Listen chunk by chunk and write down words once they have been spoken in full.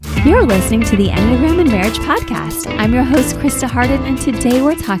You're listening to the Enneagram and Marriage Podcast. I'm your host, Krista Harden, and today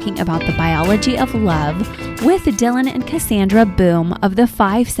we're talking about the biology of love with Dylan and Cassandra Boom of the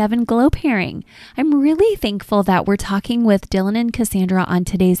 5-7 Glow pairing. I'm really thankful that we're talking with Dylan and Cassandra on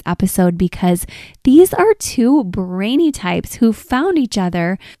today's episode because these are two brainy types who found each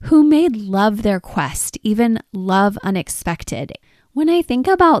other, who made love their quest, even love unexpected. When I think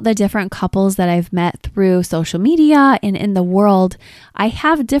about the different couples that I've met through social media and in the world, I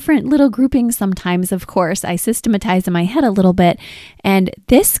have different little groupings sometimes, of course. I systematize in my head a little bit. And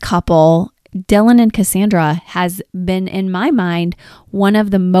this couple, Dylan and Cassandra, has been, in my mind, one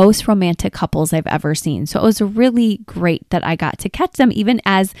of the most romantic couples I've ever seen. So it was really great that I got to catch them, even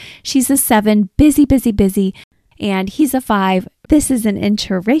as she's a 7, busy, and he's a 5. This is an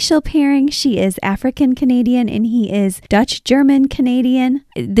interracial pairing. She is African-Canadian and he is Dutch-German-Canadian.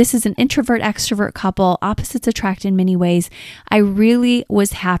 This is an introvert-extrovert couple, opposites attract in many ways. I really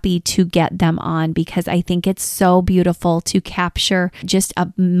was happy to get them on because I think it's so beautiful to capture just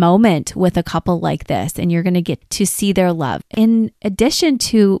a moment with a couple like this, and you're going to get to see their love. In addition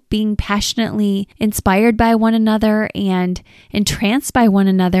to being passionately inspired by one another and entranced by one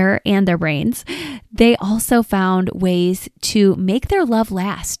another and their brains, they also found ways to make their love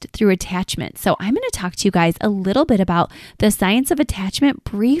last through attachment. So I'm going to talk to you guys a little bit about the science of attachment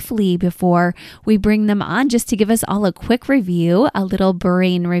briefly before we bring them on, just to give us all a quick review, a little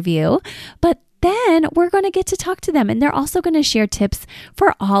brain review. But then we're going to get to talk to them, and they're also going to share tips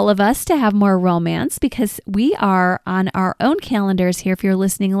for all of us to have more romance, because we are on our own calendars here, if you're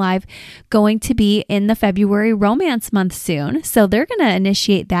listening live, going to be in the February romance month soon. So they're going to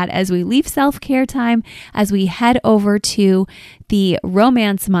initiate that as we leave self-care time, as we head over to the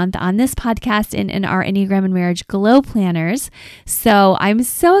romance month on this podcast and in our Enneagram and Marriage Glow planners. So I'm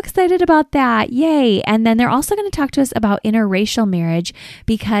so excited about that. Yay. And then they're also going to talk to us about interracial marriage,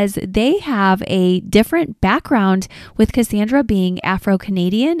 because they have a different background, with Cassandra being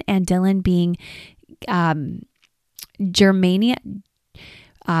Afro-Canadian and Dylan being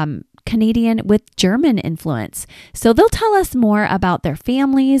Canadian with German influence. So they'll tell us more about their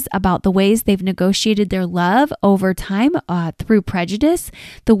families, about the ways they've negotiated their love over time through prejudice,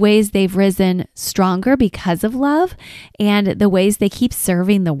 the ways they've risen stronger because of love, and the ways they keep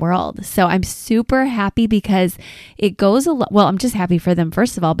serving the world. So I'm super happy because it goes well, I'm just happy for them,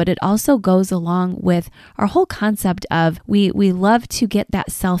 first of all, but it also goes along with our whole concept of we love to get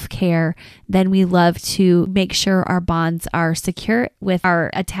that self-care, then we love to make sure our bonds are secure with our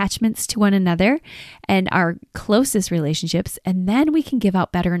attachments to one another and our closest relationships, and then we can give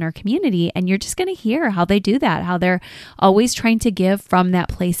out better in our community. And you're just going to hear how they do that, how they're always trying to give from that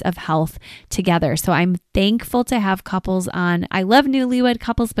place of health together. So I'm thankful to have couples on. I love newlywed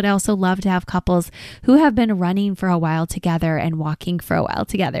couples, but I also love to have couples who have been running for a while together and walking for a while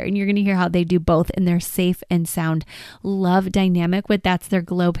together. And you're going to hear how they do both in their safe and sound love dynamic, that's their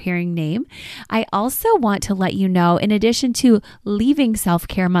Glow pairing name. I also want to let you know, in addition to leaving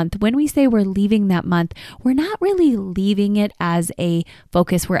self-care month, when we say we're leaving that month, we're not really leaving it as a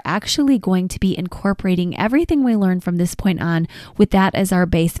focus. We're actually going to be incorporating everything we learn from this point on with that as our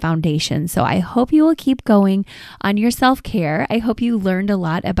base foundation. So I hope you will keep going on your self-care. I hope you learned a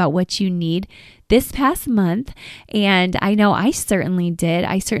lot about what you need this past month. And I know I certainly did.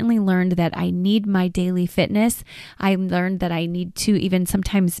 I certainly learned that I need my daily fitness. I learned that I need to even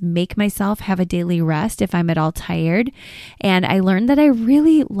sometimes make myself have a daily rest if I'm at all tired. And I learned that I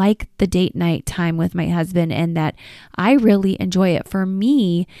really like the date night time with my husband and that I really enjoy it for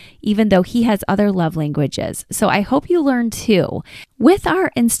me, even though he has other love languages. So I hope you learned too. With our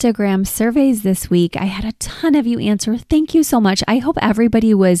Instagram surveys this week, I had a ton of you answer. Thank you so much. I hope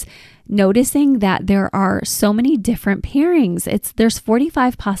everybody was noticing that there are so many different pairings. There's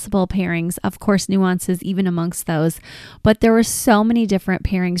 45 possible pairings, of course, nuances even amongst those, but there were so many different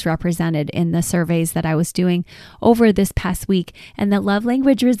pairings represented in the surveys that I was doing over this past week. And the love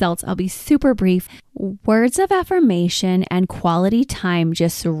language results, I'll be super brief. Words of affirmation and quality time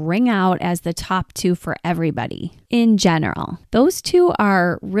just ring out as the top two for everybody in general. Those two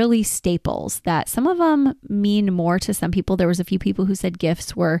are really staples that some of them mean more to some people. There was a few people who said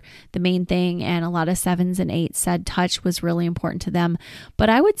gifts were the main thing, and a lot of 7s and 8s said touch was really important to them. But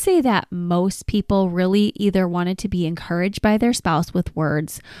I would say that most people really either wanted to be encouraged by their spouse with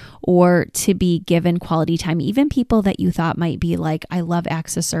words or to be given quality time. Even people that you thought might be like, I love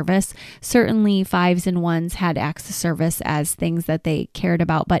acts of service. Certainly 5s and 1s had acts of service as things that they cared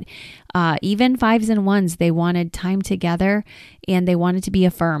about, but even 5s and 1s, they wanted time together and they wanted to be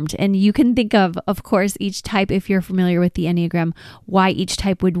affirmed. And you can think of course, each type, if you're familiar with the Enneagram, why each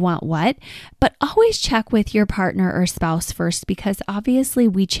type would want want what. But always check with your partner or spouse first, because obviously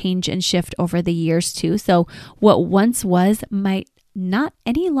we change and shift over the years too. So what once was might not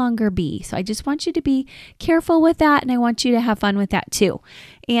any longer be. So I just want you to be careful with that, and I want you to have fun with that too.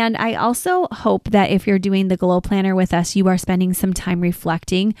 And I also hope that if you're doing the Glow Planner with us, you are spending some time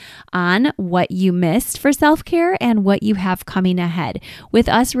reflecting on what you missed for self-care and what you have coming ahead. With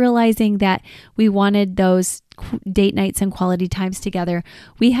us realizing that we wanted those date nights and quality times together,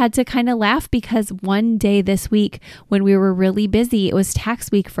 we had to kind of laugh because one day this week when we were really busy, it was tax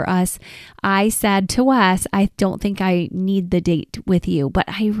week for us, I said to Wes, I don't think I need the date with you, but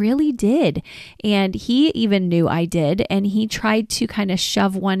I really did. And he even knew I did. And he tried to kind of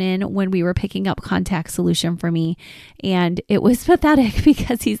shove one in when we were picking up Contact Solution for me. And it was pathetic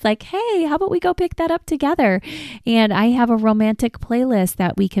because he's like, hey, how about we go pick that up together? And I have a romantic playlist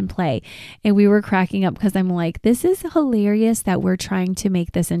that we can play. And we were cracking up because I'm like, this is hilarious that we're trying to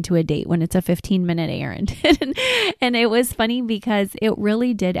make this into a date when it's a 15-minute errand. And it was funny because it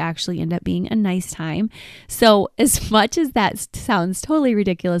really did actually end up being a nice time. So as much as that sounds totally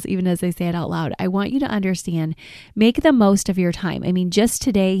ridiculous, even as I say it out loud, I want you to understand, make the most of your time. I mean, just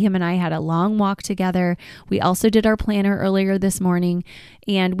today, him and I had a long walk together. We also did our planner earlier this morning,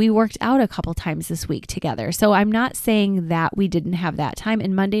 and we worked out a couple times this week together. So I'm not saying that we didn't have that time.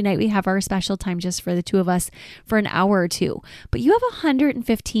 And Monday night, we have our special time just for the two of us for an hour or two. But you have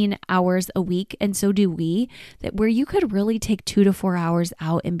 115 hours a week, and so do we, that where you could really take 2 to 4 hours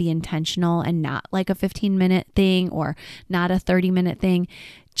out and be intentional and not like a 15-minute thing or not a 30-minute thing.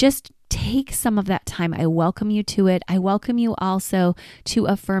 Just take some of that time. I welcome you to it. I welcome you also to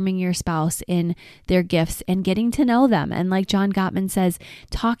affirming your spouse in their gifts and getting to know them. And like John Gottman says,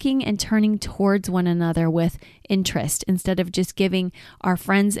 talking and turning towards one another with interest instead of just giving our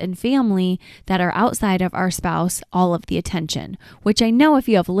friends and family that are outside of our spouse all of the attention, which I know if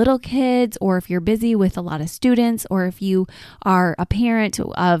you have little kids or if you're busy with a lot of students or if you are a parent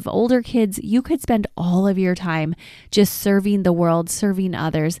of older kids, you could spend all of your time just serving the world, serving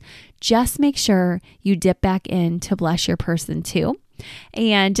others. Just make sure you dip back in to bless your person too.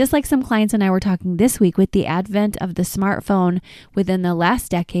 And just like some clients and I were talking this week, with the advent of the smartphone within the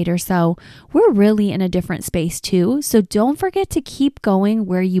last decade or so, we're really in a different space too. So don't forget to keep going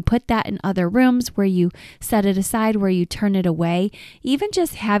where you put that in other rooms, where you set it aside, where you turn it away. Even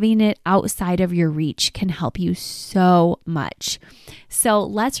just having it outside of your reach can help you so much. So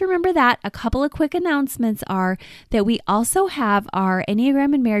let's remember that. A couple of quick announcements are that we also have our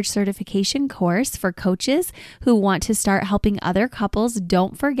Enneagram and Marriage Certification course for coaches who want to start helping other couples.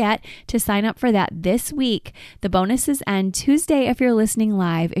 Don't forget to sign up for that this week. The bonuses end Tuesday if you're listening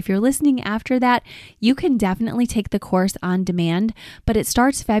live. If you're listening after that, you can definitely take the course on demand, but it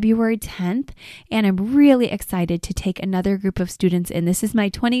starts February 10th, and I'm really excited to take another group of students in. This is my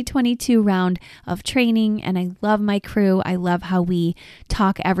 2022 round of training, and I love my crew. I love how we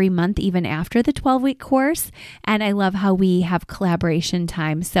talk every month, even after the 12-week course, and I love how we have collaboration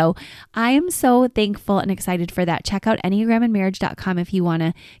time. So I am so thankful and excited for that. Check out EnneagramandMarriage.com if you want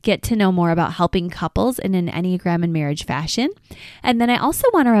to get to know more about helping couples in an Enneagram and marriage fashion. And then I also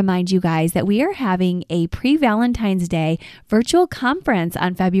want to remind you guys that we are having a pre-Valentine's Day virtual conference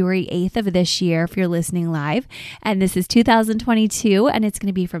on February 8th of this year if you're listening live. And this is 2022, and it's going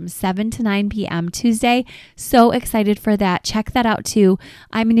to be from 7 to 9 p.m. Tuesday. So excited for that. Check that out too.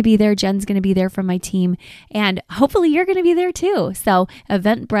 I'm going to be there. Jen's going to be there from my team, and hopefully you're going to be there too. So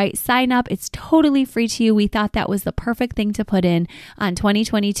Eventbrite, sign up. It's totally free to you. We thought that was the perfect thing to put in on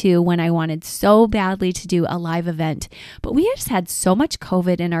 2022 when I wanted so badly to do a live event. But we just had so much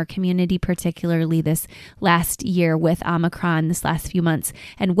COVID in our community, particularly this last year with Omicron, this last few months.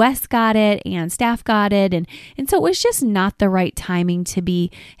 And Wes got it and staff got it. And so it was just not the right timing to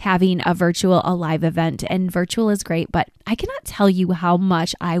be having a live event. And virtual is great, but I cannot tell you how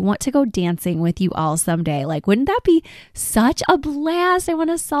much I want to go dancing with you all someday. Like, wouldn't that be such a blast? I want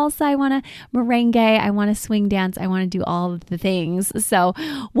to salsa, I want to merengue, I want to swing dance, I want to do all of the things. So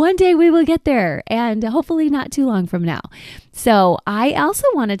one day we will get there, and hopefully not too long from now. So I also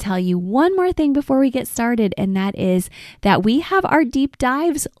want to tell you one more thing before we get started, and that is that we have our deep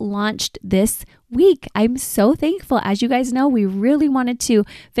dives launched this week. I'm so thankful. As you guys know, we really wanted to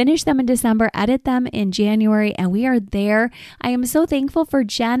finish them in December, edit them in January, and we are there. I am so thankful for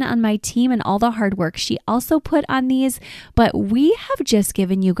Jen on my team and all the hard work she also put on these, but we have just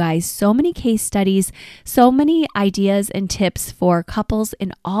given you guys so many case studies, so many ideas and tips for couples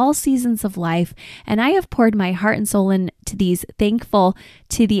in all seasons of life, and I have poured my heart and soul into these, thankful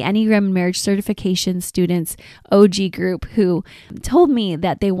to the Enneagram and Marriage Certification students OG group who told me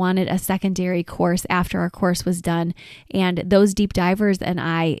that they wanted a secondary course course after our course was done. And those deep divers and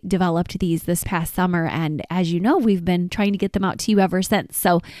I developed these this past summer. And as you know, we've been trying to get them out to you ever since.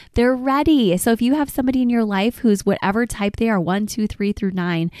 So they're ready. So if you have somebody in your life who's whatever type they are, 1, 2, 3 through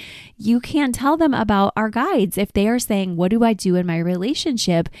 9, you can tell them about our guides. If they are saying, what do I do in my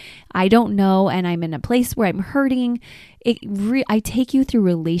relationship? I don't know. And I'm in a place where I'm hurting. I take you through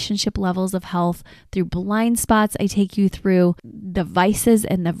relationship levels of health, through blind spots. I take you through the vices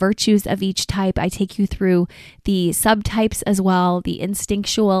and the virtues of each type. I take you through the subtypes as well, the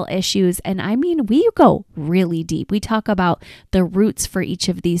instinctual issues. And I mean, we go really deep. We talk about the roots for each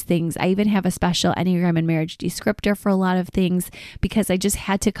of these things. I even have a special Enneagram and marriage descriptor for a lot of things because I just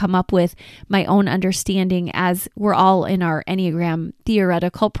had to come up with my own understanding as we're all in our Enneagram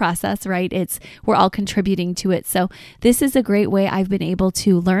theoretical process, right? We're all contributing to it. So this is a great way I've been able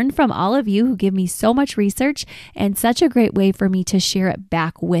to learn from all of you who give me so much research and such a great way for me to share it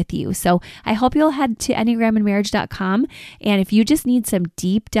back with you. So I hope you'll head to enneagramandmarriage.com. And if you just need some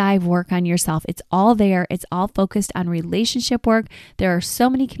deep dive work on yourself, it's all there. It's all focused on relationship work. There are so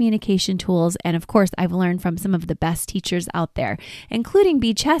many communication tools. And of course, I've learned from some of the best teachers out there, including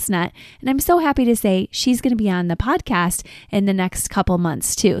Bea Chestnut. And I'm so happy to say she's going to be on the podcast in the next couple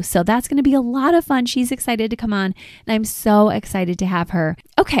months too. So that's going to be a lot of fun. She's excited to come on, and I'm so excited to have her.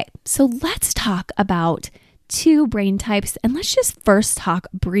 Okay, so let's talk about 2 brain types, and let's just first talk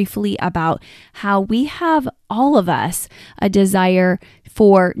briefly about how we have, all of us, a desire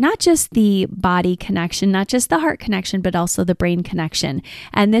for not just the body connection, not just the heart connection, but also the brain connection.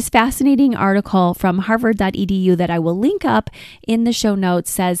 And this fascinating article from harvard.edu that I will link up in the show notes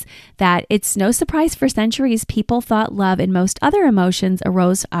says that it's no surprise for centuries people thought love and most other emotions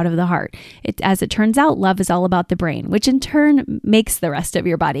arose out of the heart. As it turns out, love is all about the brain, which in turn makes the rest of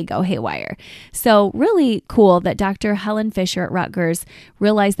your body go haywire. So really cool that Dr. Helen Fisher at Rutgers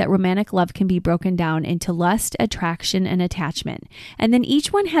realized that romantic love can be broken down into lust, attraction, and attachment. And then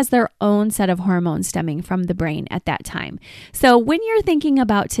each one has their own set of hormones stemming from the brain at that time. So when you're thinking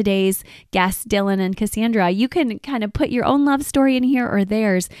about today's guests, Dylan and Cassandra, you can kind of put your own love story in here or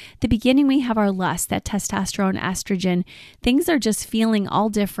theirs. At the beginning, we have our lust, that testosterone, estrogen. Things are just feeling all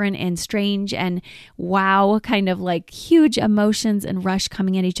different and strange and wow, kind of like huge emotions and rush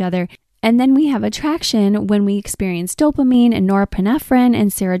coming at each other. And then we have attraction when we experience dopamine and norepinephrine and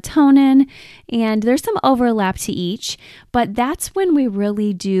serotonin, and there's some overlap to each, but that's when we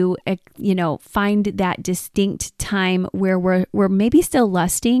really do, find that distinct time where we're maybe still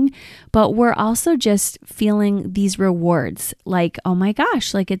lusting, but we're also just feeling these rewards, like, oh my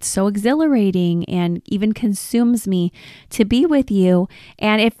gosh, like it's so exhilarating and even consumes me to be with you,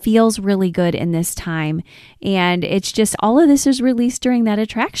 and it feels really good in this time, and it's just all of this is released during that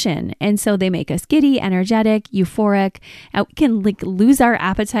attraction. And so they make us giddy, energetic, euphoric. We can lose our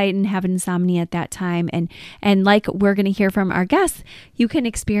appetite and have insomnia at that time. And like we're going to hear from our guests, you can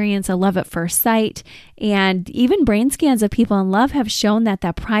experience a love at first sight. And even brain scans of people in love have shown that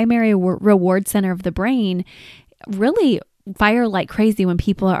the primary reward center of the brain really fire like crazy when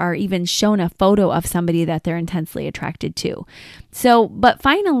people are even shown a photo of somebody that they're intensely attracted to. So, but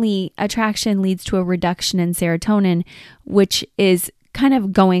finally, attraction leads to a reduction in serotonin, which is kind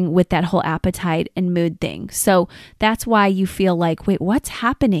of going with that whole appetite and mood thing. So that's why you feel like, wait, what's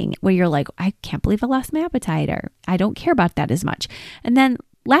happening? Where you're like, I can't believe I lost my appetite, or I don't care about that as much. And then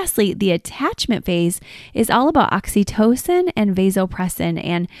lastly, the attachment phase is all about oxytocin and vasopressin.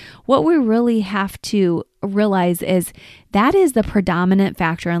 And what we really have to realize is that is the predominant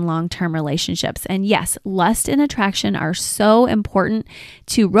factor in long-term relationships. And yes, lust and attraction are so important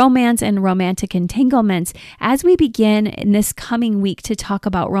to romance and romantic entanglements. As we begin in this coming week to talk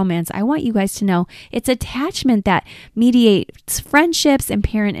about romance, I want you guys to know it's attachment that mediates friendships and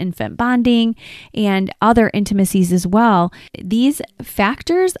parent-infant bonding and other intimacies as well. These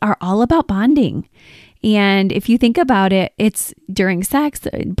factors are all about bonding. And if you think about it, it's during sex,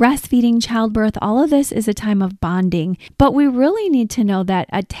 breastfeeding, childbirth, all of this is a time of bonding. But we really need to know that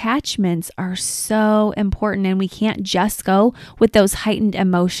attachments are so important, and we can't just go with those heightened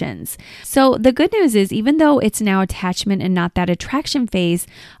emotions. So the good news is, even though it's now attachment and not that attraction phase,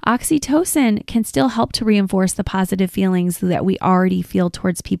 oxytocin can still help to reinforce the positive feelings that we already feel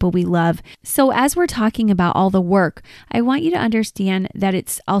towards people we love. So as we're talking about all the work, I want you to understand that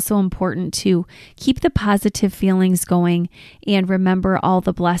it's also important to keep the positive feelings going and remember all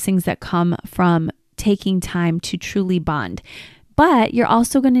the blessings that come from taking time to truly bond. But you're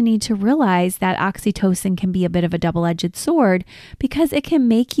also going to need to realize that oxytocin can be a bit of a double-edged sword because it can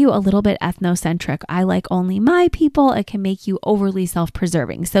make you a little bit ethnocentric. I like only my people. It can make you overly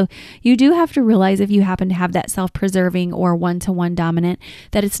self-preserving. So you do have to realize if you happen to have that self-preserving or one-to-one dominant,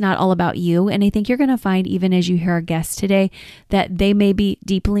 that it's not all about you. And I think you're going to find, even as you hear our guests today, that they may be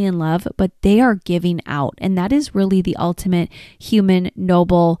deeply in love, but they are giving out. And that is really the ultimate human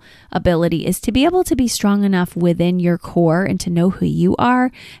noble ability, is to be able to be strong enough within your core and to know who you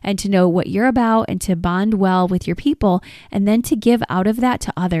are and to know what you're about and to bond well with your people, and then to give out of that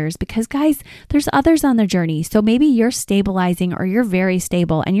to others. Because guys, there's others on their journey. So maybe you're stabilizing or you're very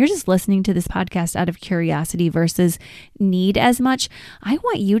stable and you're just listening to this podcast out of curiosity versus need as much. I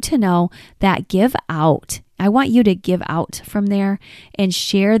want you to know that give out. I want you to give out from there and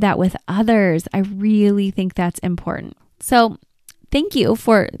share that with others. I really think that's important. So thank you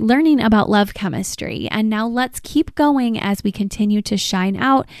for learning about love chemistry. And now let's keep going as we continue to shine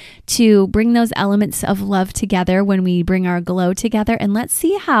out to bring those elements of love together when we bring our glow together. And let's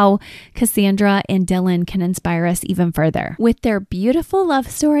see how Cassandra and Dylan can inspire us even further with their beautiful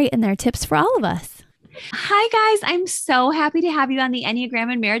love story and their tips for all of us. Hi, guys. I'm so happy to have you on the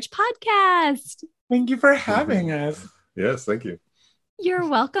Enneagram and Marriage podcast. Thank you for having us. Yes, thank you. You're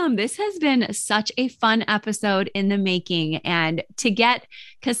welcome. This has been such a fun episode in the making. And to get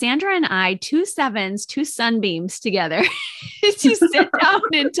Cassandra and I, 2 sevens, 2 sunbeams together to sit down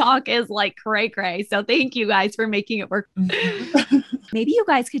and talk is like cray. So thank you guys for making it work. Maybe you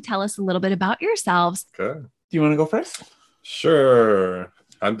guys could tell us a little bit about yourselves. Okay. Do you want to go first? Sure.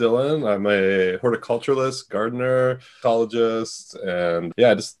 I'm Dylan. I'm a horticulturalist, gardener, ecologist, and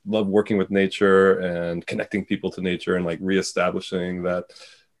I just love working with nature and connecting people to nature and like reestablishing that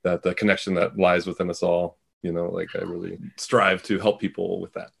connection that lies within us all. I really strive to help people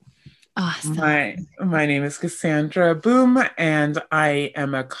with that. Awesome. My name is Cassandra Boom, and I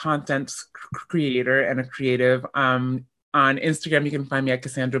am a content creator and a creative. On Instagram, you can find me at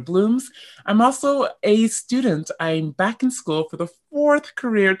Cassandra Blooms. I'm also a student. I'm back in school for the 4th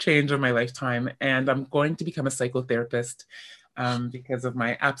career change of my lifetime, and I'm going to become a psychotherapist because of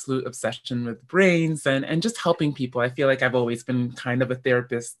my absolute obsession with brains and just helping people. I feel like I've always been kind of a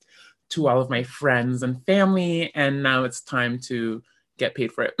therapist to all of my friends and family, and now it's time to get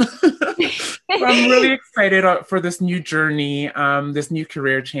paid for it. So I'm really excited for this new journey, this new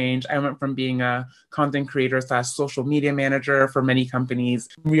career change. I went from being a content creator / social media manager for many companies.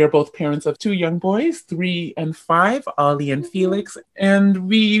 We are both parents of 2 young boys, 3 and 5, Ollie and Felix, and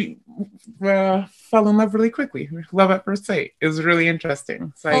we fell in love really quickly. Love at first sight. It was really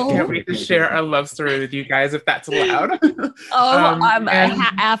interesting. So I can't wait to share our love story with you guys, if that's allowed.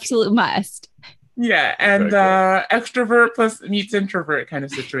 Absolute must. Yeah, and extrovert plus meets introvert kind of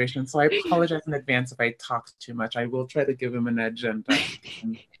situation. So I apologize in advance if I talk too much. I will try to give him an edge and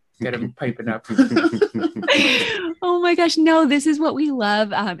get him piping up. Oh my gosh. No, this is what we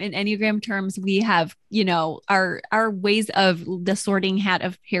love. In Enneagram terms, we have, our ways of the sorting hat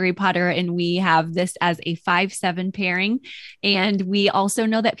of Harry Potter, and we have this as a 5-7 pairing. And we also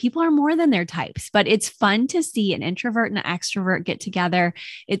know that people are more than their types, but it's fun to see an introvert and an extrovert get together.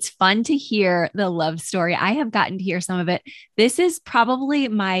 It's fun to hear the love story. I have gotten to hear some of it. This is probably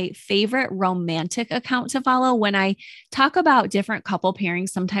my favorite romantic account to follow. When I talk about different couple pairings,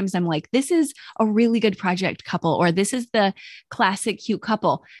 sometimes I'm like, this is a really good project couple, or this is the classic cute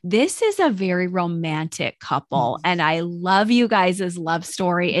couple. This is a very romantic couple. And I love you guys' love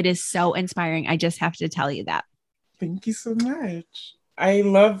story. It is so inspiring. I just have to tell you that. Thank you so much. I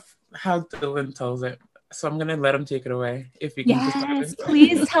love how Dylan tells it. So I'm going to let him take it away. If you can just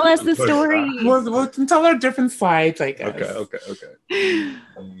please tell us the story. We'll tell our different sides, I guess. Okay.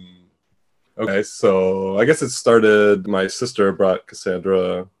 Okay, so I guess it started, my sister brought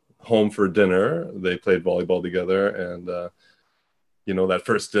Cassandra home for dinner. They played volleyball together, and that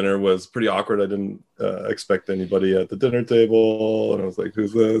first dinner was pretty awkward. I didn't expect anybody at the dinner table, and I was like,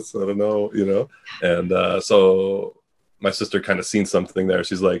 who's this? I don't know, and so my sister kind of seen something there.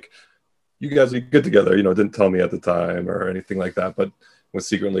 She's like, you guys are good together, didn't tell me at the time or anything like that, but was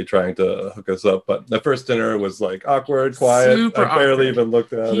secretly trying to hook us up. But the first dinner was like awkward, quiet. Super I barely even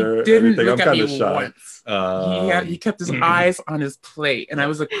looked at her. He didn't everything. look I'm at kind me of shy. Once. He kept his eyes on his plate, and I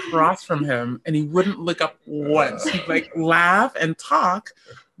was across from him, and he wouldn't look up once. He'd like laugh and talk,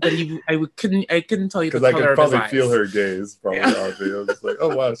 but I couldn't tell you the color of his eyes. Because I could probably feel her gaze probably on me. I was just like,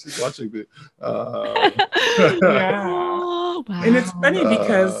 oh wow, she's watching me. Yeah. Oh, wow. And it's funny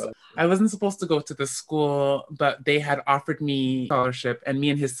because I wasn't supposed to go to the school, but they had offered me scholarship, and me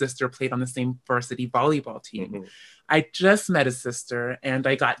and his sister played on the same varsity volleyball team. Mm-hmm. I just met his sister, and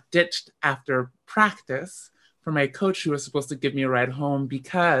I got ditched after practice for my coach who was supposed to give me a ride home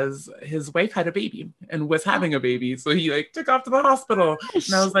because his wife had a baby and was having a baby. So he like took off to the hospital.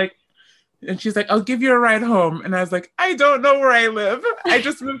 And I was like, and she's like, I'll give you a ride home. And I was like, I don't know where I live. I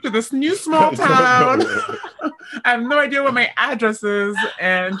just moved to this new small town. I have no idea what my address is.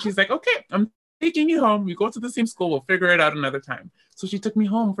 And she's like, okay, I'm taking you home. We go to the same school. We'll figure it out another time. So she took me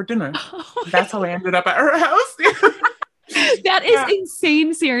home for dinner. That's how I ended up at her house. That is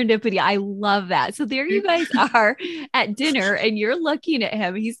insane serendipity. I love that. So there you guys are at dinner and you're looking at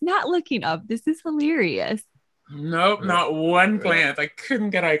him. He's not looking up. This is hilarious. Nope, not one glance. I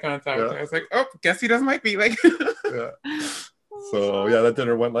couldn't get eye contact. I was like, oh, guess he doesn't like me. Like, So yeah, that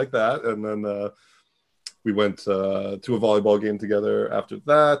dinner went like that, and then we went to a volleyball game together after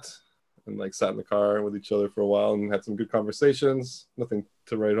that, and like sat in the car with each other for a while and had some good conversations. Nothing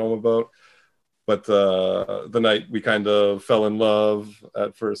to write home about. But the night we kind of fell in love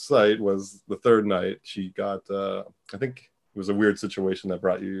at first sight was the third night. She got, I think it was a weird situation that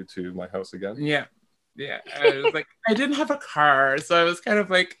brought you to my house again. Yeah, I was like, I didn't have a car, so I was kind of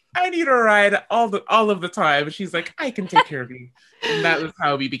like, I need a ride all of the time. She's like, I can take care of you, and that was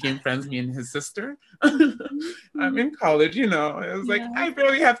how we became friends, me and his sister. I'm in college, you know. I was like, I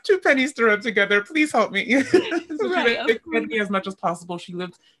barely have 2 pennies to rub together. Please help me. So she like fed me as much as possible.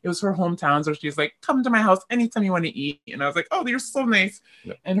 It was her hometown, so she's like, come to my house anytime you want to eat. And I was like, oh, you're so nice.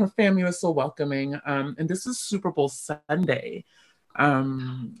 Yep. And her family was so welcoming. And this is Super Bowl Sunday.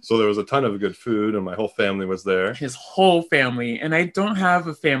 So there was a ton of good food and my whole family was there. His whole family. And I don't have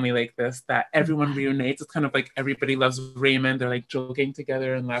a family like this that everyone reunites. It's kind of like everybody loves Raymond. They're like joking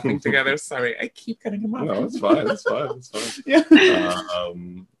together and laughing together. Sorry, I keep cutting him off. No, it's fine. It's fine. Yeah.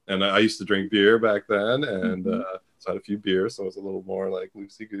 And I used to drink beer back then, and so I had a few beers, so it was a little more like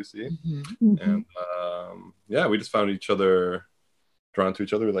loosey-goosey. And yeah, we just found each other drawn to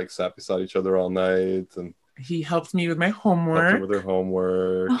each other. We like sat beside each other all night, and he helped me with my homework. Helped her with her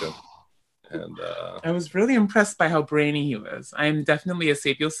homework. And I was really impressed by how brainy he was. I'm definitely a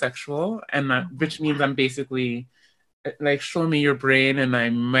sapiosexual, and which means I'm basically like, show me your brain and I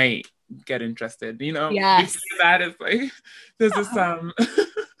might get interested, you know? Yes. That is like, there's this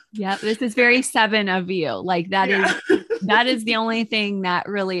yeah, this is very 7 of you. Like that is the only thing that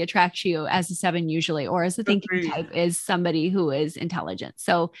really attracts you as a 7 usually, or as a thinking type, is somebody who is intelligent.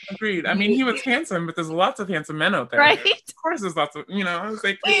 So agreed. I mean, he was handsome, but there's lots of handsome men out there. Right? Of course there's lots of, you know, I was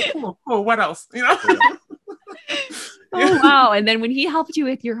like, cool, what else? You know? Oh, wow. And then when he helped you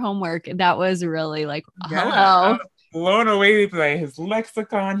with your homework, that was really like, hello. Blown away by his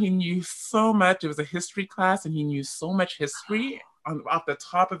lexicon. He knew so much. It was a history class and he knew so much history off the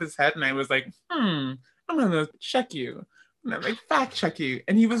top of his head. And I was like, I'm gonna check you. And I'm like, fact check you.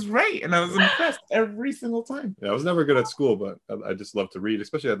 And he was right. And I was impressed every single time. Yeah, I was never good at school, but I just love to read,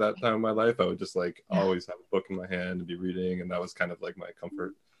 especially at that time of my life. I would just like always have a book in my hand and be reading. And that was kind of like my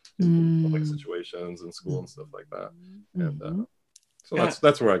comfort in public situations and school and stuff like that. And so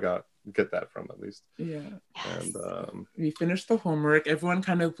that's where I get that from, at least. Yeah. And we finished the homework. Everyone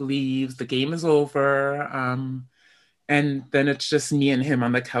kind of leaves. The game is over. And then it's just me and him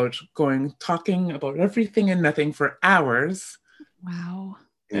on the couch talking about everything and nothing for hours. Wow.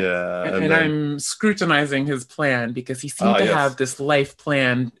 Yeah. And I'm scrutinizing his plan because he seemed to have this life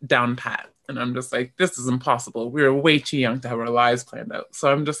plan down pat. And I'm just like, this is impossible. We were way too young to have our lives planned out. So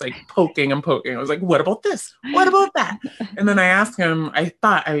I'm just like poking. I was like, what about this? What about that? And then I asked him, I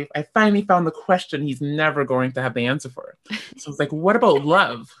thought I finally found the question he's never going to have the answer for. So I was like, what about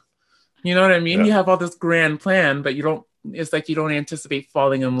love? You know what I mean? Yeah. You have all this grand plan, but it's like you don't anticipate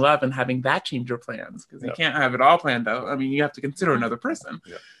falling in love and having that change your plans, because you can't have it all planned out. I mean, you have to consider another person.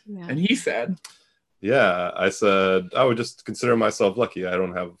 Yeah. And he said, I said, I would just consider myself lucky. I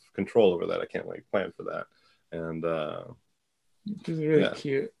don't have control over that. I can't like plan for that. And which is really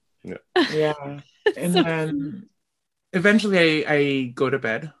cute. Yeah. And then eventually I go to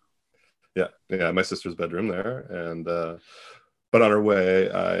bed. Yeah, my sister's bedroom there. And but on our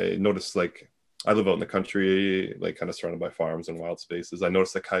way, I noticed, like, I live out in the country, like kind of surrounded by farms and wild spaces. I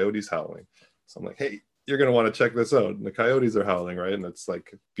noticed the coyotes howling. So I'm like, hey, you're going to want to check this out. And the coyotes are howling, right? And it's like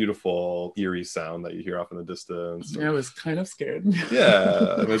a beautiful, eerie sound that you hear off in the distance. Yeah, I was kind of scared.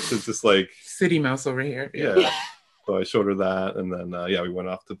 Yeah. And it's just like city mouse over here. Yeah. So I showed her that. And then, we went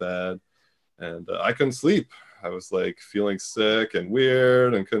off to bed. And I couldn't sleep. I was like feeling sick and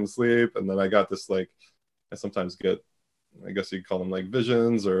weird and couldn't sleep. And then I got this, like, I sometimes get, I guess you'd call them like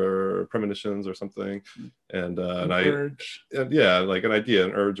visions or premonitions or something. And urge. Like an idea,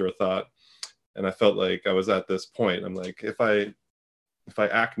 an urge or a thought. And I felt like I was at this point. I'm like, if I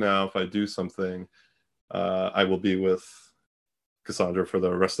act now, if I do something, I will be with Cassandra for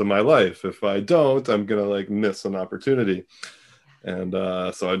the rest of my life. If I don't, I'm gonna like miss an opportunity. And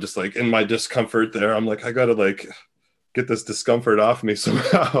so I just like in my discomfort there, I'm like, I gotta like get this discomfort off me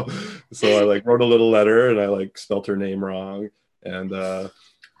somehow. So I like wrote a little letter and I like spelt her name wrong. And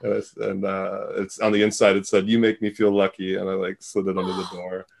it's on the inside, it said, "You make me feel lucky." And I like slid it under the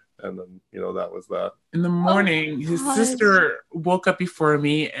door. And then, that was that. In the morning, his sister woke up before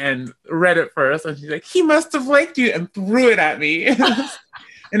me and read it first. And she's like, "He must have liked you," and threw it at me.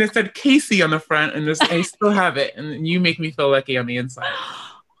 And it said Casey on the front. And I still have it. And "You make me feel lucky" on the inside.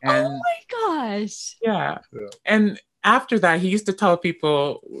 And, oh my gosh. Yeah. And after that, he used to tell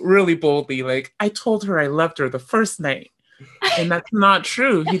people really boldly, like, "I told her I loved her the first night." And that's not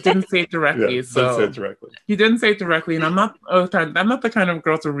true. He didn't say it directly. Didn't say it directly. He didn't say it directly, and I'm not the kind of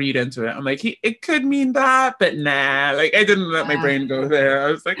girl to read into it. I'm like, it could mean that, but nah. Like, I didn't let my brain go there. I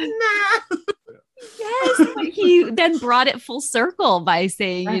was like, nah. Yes, but he then brought it full circle by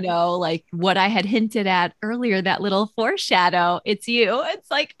saying, like what I had hinted at earlier, that little foreshadow, it's you. It's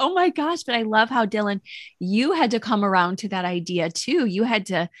like, oh my gosh. But I love how, Dylan, you had to come around to that idea too. You had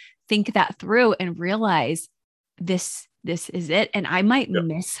to think that through and realize this is it. And I might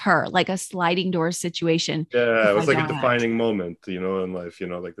miss her, like a sliding door situation. Yeah, it was like a defining moment, in life,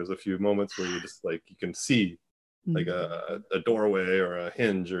 like there's a few moments where you just like, you can see like a doorway or a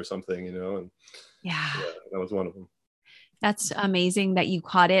hinge or something, and yeah, that was one of them. That's amazing that you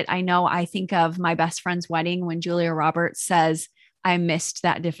caught it. I know I think of My Best Friend's Wedding when Julia Roberts says, "I missed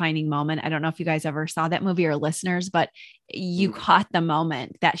that defining moment." I don't know if you guys ever saw that movie or listeners, but you caught the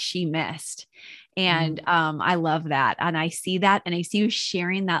moment that she missed. And I love that. And I see that, and I see you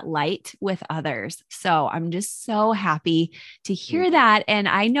sharing that light with others. So I'm just so happy to hear that. And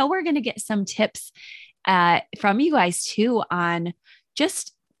I know we're going to get some tips from you guys too, on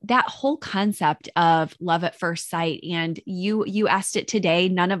just that whole concept of love at first sight. And you asked it today.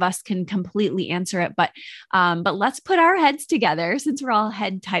 None of us can completely answer it, but let's put our heads together, since we're all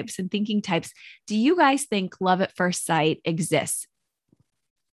head types and thinking types. Do you guys think love at first sight exists?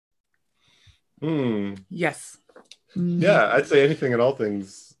 Yes. Yeah, I'd say anything and all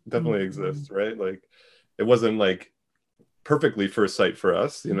things definitely exists, right? Like, it wasn't like perfectly first sight for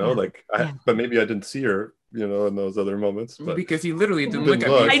us, but maybe I didn't see her, in those other moments. But because you literally didn't look at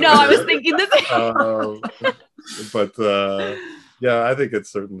me. I know, I was thinking the same. But yeah, I think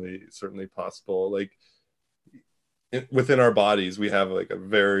it's certainly possible. Like, within our bodies, we have like a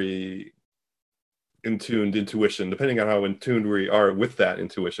very in-tuned intuition, depending on how in tuned we are with that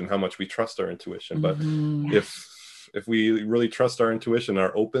intuition, how much we trust our intuition. But if we really trust our intuition,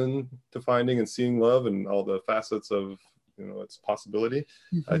 are open to finding and seeing love and all the facets of its possibility,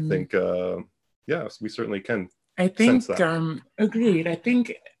 I think we certainly can. I think agreed. I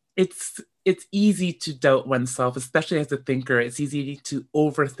think it's easy to doubt oneself, especially as a thinker. It's easy to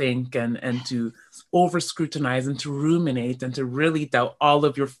overthink and to over scrutinize and to ruminate and to really doubt all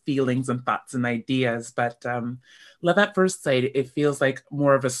of your feelings and thoughts and ideas. But love at first sight, it feels like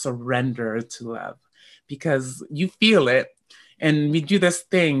more of a surrender to love, because you feel it. And we do this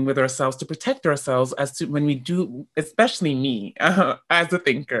thing with ourselves to protect ourselves, as to when we do, especially me as a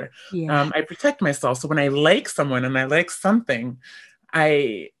thinker, I protect myself. So when I like someone and I like something,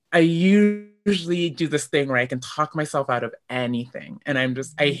 I usually do this thing where I can talk myself out of anything. And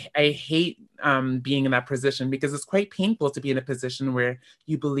I hate being in that position, because it's quite painful to be in a position where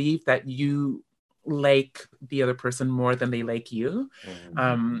you believe that you like the other person more than they like you.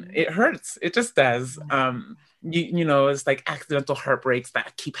 It hurts. It just does. It's like accidental heartbreaks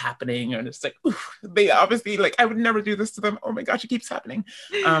that keep happening, and it's like, oof, they obviously, like, I would never do this to them. Oh my gosh, it keeps happening.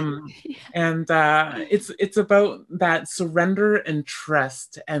 And it's about that surrender and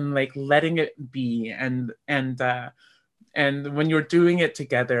trust and like letting it be, and when you're doing it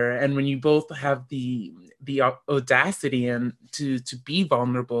together, and when you both have the audacity and to be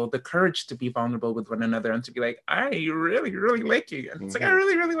vulnerable, the courage to be vulnerable with one another, and to be like, I really, really like you. And it's like, I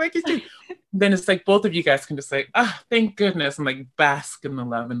really, really like you too. Then it's like both of you guys can just like, thank goodness, and like bask in the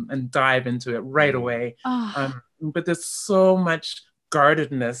love and dive into it right away. But there's so much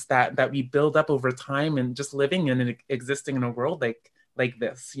guardedness that we build up over time, and just living and existing in a world like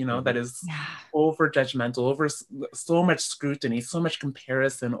this, that is over judgmental, over so much scrutiny, so much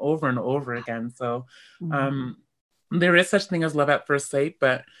comparison over and over again. So there is such thing as love at first sight,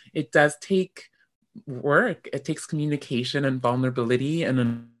 but it does take work. It takes communication and vulnerability and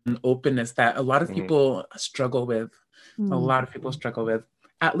an openness that a lot of people struggle with. A lot of people struggle with.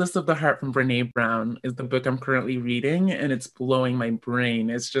 Atlas of the Heart from Brené Brown is the book I'm currently reading, and it's blowing my brain.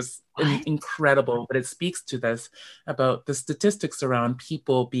 It's just incredible, but it speaks to this about the statistics around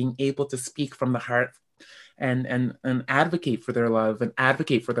people being able to speak from the heart and advocate for their love and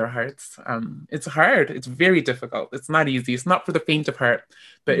advocate for their hearts. It's hard. It's very difficult. It's not easy. It's not for the faint of heart.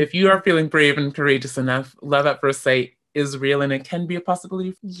 But if you are feeling brave and courageous enough, love at first sight is real, and it can be a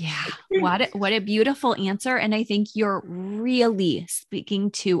possibility. Yeah. What a beautiful answer. And I think you're really speaking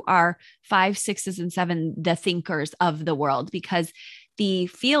to our 5, 6s, and 7, the thinkers of the world, because the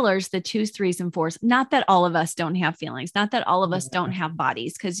feelers, the 2s, 3s, and 4s, not that all of us don't have feelings, not that all of us don't have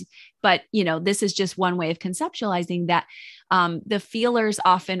bodies, but this is just one way of conceptualizing that. The feelers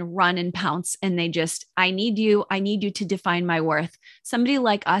often run and pounce, and they just, I need you to define my worth. Somebody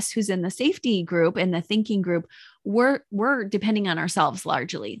like us who's in the safety group and the thinking group, we're depending on ourselves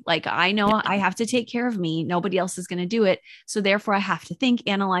largely. Like, I know I have to take care of me. Nobody else is going to do it. So therefore I have to think,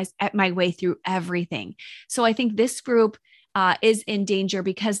 analyze at my way through everything. So I think this group is in danger,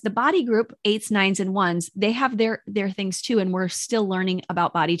 because the body group 8s, 9s, and 1s, they have their things too. And we're still learning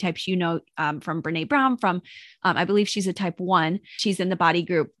about body types, from Brene Brown, from, I believe she's a type 1, she's in the body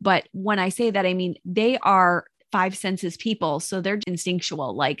group. But when I say that, I mean, they are 5 senses people. So they're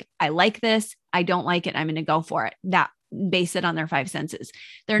instinctual. Like, I like this, I don't like it, I'm going to go for it. Base it on their 5 senses.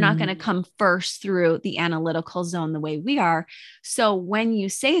 They're not going to come first through the analytical zone the way we are. So when you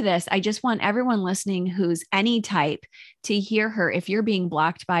say this, I just want everyone listening who's any type to hear her. If you're being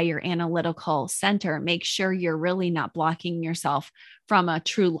blocked by your analytical center, make sure you're really not blocking yourself from a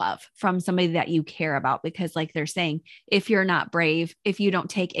true love, from somebody that you care about. Because like they're saying, if you're not brave, if you don't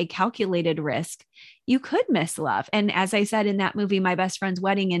take a calculated risk, you could miss love. And as I said in that movie, My Best Friend's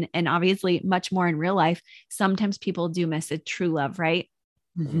Wedding, and obviously much more in real life, sometimes people do miss a true love, right?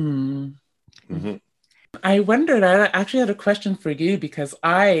 Mm-hmm. Mm-hmm. I wondered, I actually had a question for you, because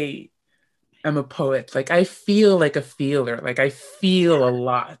I am a poet. Like, I feel like a feeler, like I feel a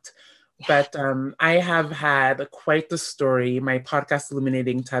lot. But I have had quite the story. My podcast,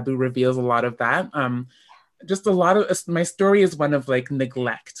 Illuminating Taboo, reveals a lot of that. Just a lot of my story is one of like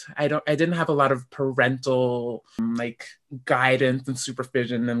neglect. I didn't have a lot of parental like guidance and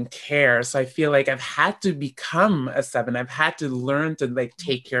supervision and care. So I feel like I've had to become a 7. I've had to learn to like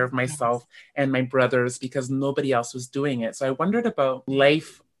take care of myself and my brothers, because nobody else was doing it. So I wondered about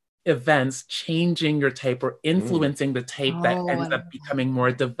life events changing your type or influencing the type that ends up becoming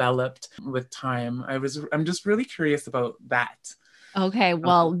more developed with time. I'm just really curious about that. Okay,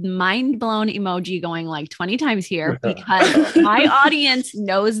 well, mind blown emoji going like 20 times here, because my audience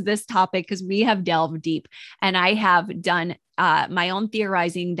knows this topic, because we have delved deep, and I have done my own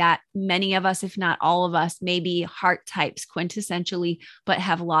theorizing that many of us, if not all of us, may be heart types quintessentially, but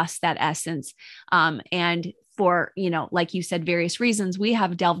have lost that essence. And for, like you said, various reasons, we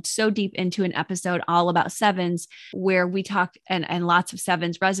have delved so deep into an episode all about 7s, where we talk, and lots of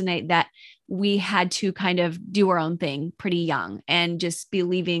 7s resonate, that we had to kind of do our own thing pretty young, and just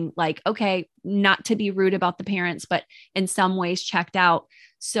believing like, okay, not to be rude about the parents, but in some ways checked out.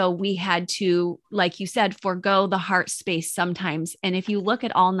 So we had to, like you said, forego the heart space sometimes. And if you look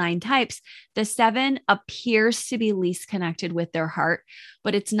at all 9 types, the 7 appears to be least connected with their heart,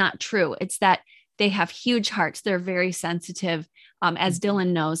 but it's not true. It's that they have huge hearts. They're very sensitive. As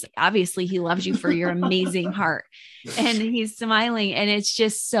Dylan knows, obviously he loves you for your amazing heart, and he's smiling. And it's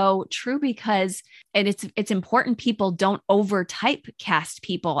just so true, because, and it's important people don't over typecast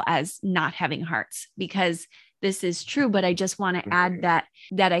people as not having hearts, because this is true. But I just want to add that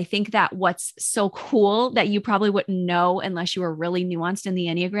I think that what's so cool that you probably wouldn't know unless you were really nuanced in the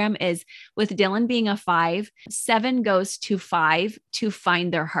Enneagram is, with Dylan being a 5, 7 goes to 5 to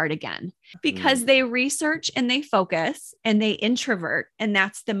find their heart again, because they research and they focus and they introvert. And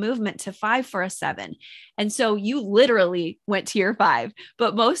that's the movement to 5 for a 7. And so you literally went to your 5,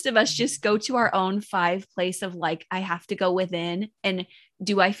 but most of us just go to our own 5 place of like, I have to go within, and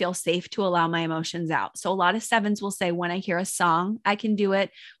do I feel safe to allow my emotions out? So a lot of 7s will say, when I hear a song, I can do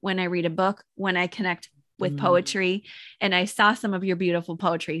it. When I read a book, when I connect with poetry. And I saw some of your beautiful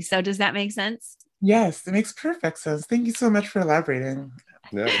poetry. So does that make sense? Yes, it makes perfect sense. Thank you so much for elaborating.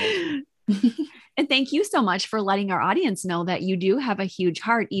 Yeah. And thank you so much for letting our audience know that you do have a huge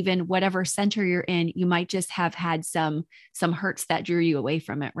heart. Even whatever center you're in, you might just have had some hurts that drew you away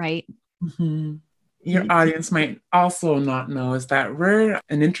from it, right? Mm-hmm. Your audience might also not know is that we're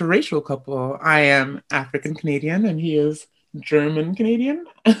an interracial couple. I am African Canadian and he is German Canadian.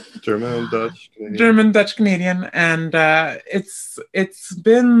 German Dutch Canadian. German Dutch Canadian. And it's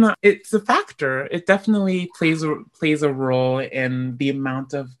a factor. It definitely plays a role in the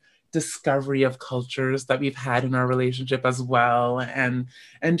amount of discovery of cultures that we've had in our relationship as well. And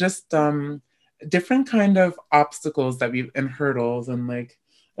just different kind of obstacles that and hurdles, and like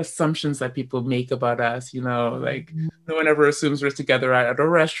assumptions that people make about us, like no one ever assumes we're together at a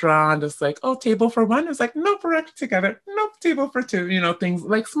restaurant. It's like, oh, table for one. It's like, nope, we're together. Nope, table for two. Things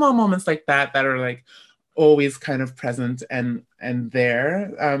like small moments like that are like always kind of present and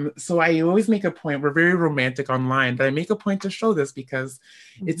there. So I always make a point. We're very romantic online, but I make a point to show this because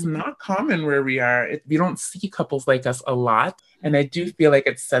it's not common where we are. We don't see couples like us a lot, and I do feel like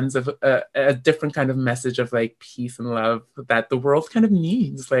it sends a different kind of message of like peace and love that the world kind of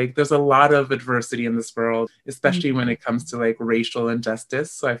needs. Like there's a lot of adversity in this world, especially when it comes to like racial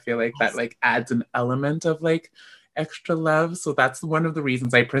injustice. So I feel like that like adds an element of like extra love. So that's one of the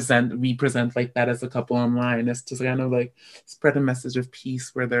reasons we present like that as a couple online, is to kind of like spread a message of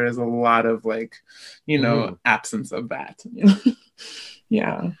peace where there is a lot of like, absence of that.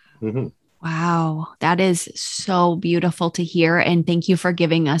 Yeah. Mm-hmm. Wow, that is so beautiful to hear. And thank you for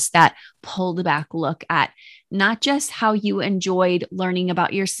giving us that pulled back look at not just how you enjoyed learning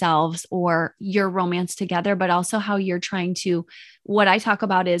about yourselves or your romance together, but also how you're trying to, what I talk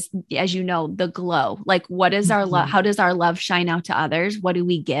about is, as you know, the glow. Like, what is our love? How does our love shine out to others? What do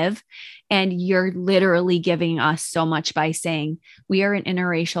we give? And you're literally giving us so much by saying we are an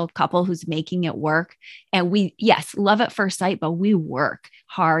interracial couple who's making it work. And we, yes, love at first sight, but we work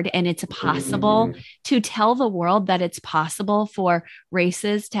hard, and it's possible to tell the world that it's possible for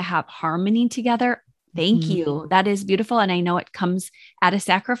races to have harmony together. Thank you. That is beautiful. And I know it comes at a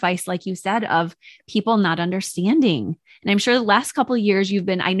sacrifice, like you said, of people not understanding. And I'm sure the last couple of years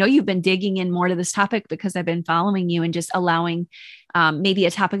I know you've been digging in more to this topic because I've been following you and just allowing maybe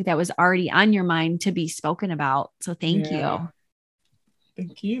a topic that was already on your mind to be spoken about. So thank you.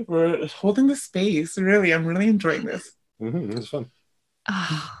 Thank you for holding the space. Really, I'm really enjoying this. It's fun.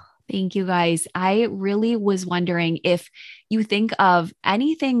 Oh, thank you guys. I really was wondering if you think of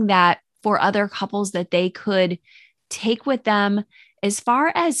anything that for other couples that they could take with them as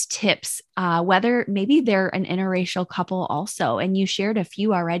far as tips, whether maybe they're an interracial couple also, and you shared a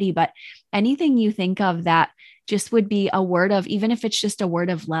few already, but anything you think of that just would be a word of, even if it's just a word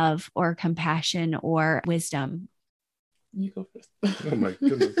of love or compassion or wisdom. You go first. Oh my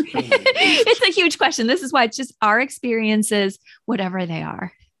goodness. It's a huge question. This is why it's just our experiences, whatever they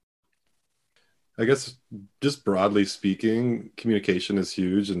are. I guess just broadly speaking, communication is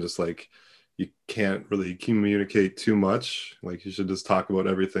huge, and just like you can't really communicate too much. Like you should just talk about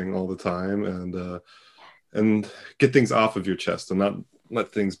everything all the time and get things off of your chest and not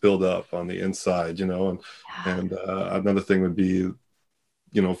let things build up on the inside, And another thing would be,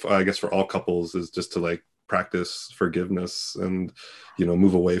 I guess for all couples is just to like practice forgiveness and,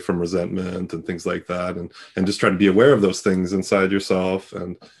 move away from resentment and things like that. And just try to be aware of those things inside yourself,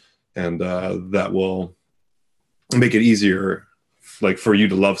 and that will make it easier, like for you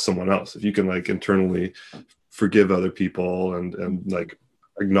to love someone else. If you can like internally forgive other people and like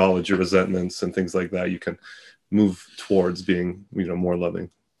acknowledge your resentments and things like that, you can move towards being, more loving.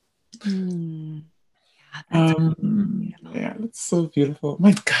 Yeah, that's so beautiful.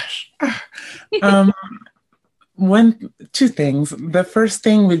 My gosh. Two things. The first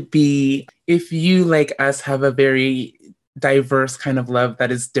thing would be, if you, like us, have a very diverse kind of love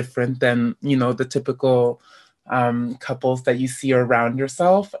that is different than, the typical couples that you see around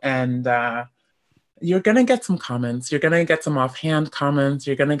yourself. And you're going to get some comments. You're going to get some offhand comments.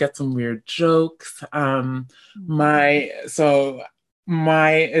 You're going to get some weird jokes. My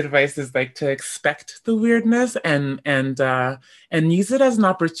advice is like to expect the weirdness and use it as an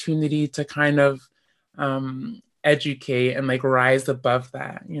opportunity to kind of educate and like rise above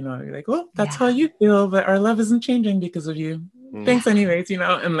that. You're like, well, that's how you feel, but our love isn't changing because of you. Thanks anyways,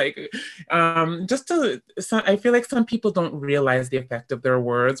 and like I feel like some people don't realize the effect of their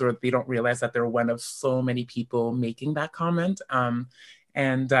words, or they don't realize that they're one of so many people making that comment.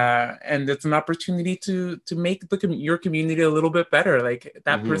 And it's an opportunity to make your community a little bit better. Like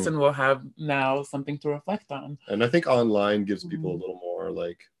that person will have now something to reflect on. And I think online gives people a little more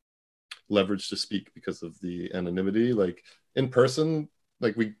like leverage to speak because of the anonymity. Like in person,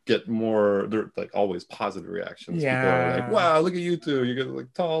 like we get more, they're like always positive reactions. People are like, wow, look at you two, you get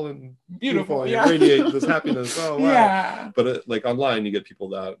like tall and beautiful, you radiate this happiness. Oh wow. But like online, you get people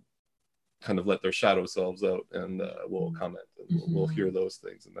that kind of let their shadow selves out and will comment, and we'll hear those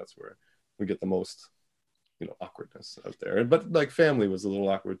things, and that's where we get the most awkwardness out there. But like family was a little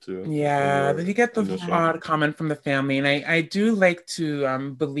awkward too. Yeah, you get the odd comment from the family, and I do like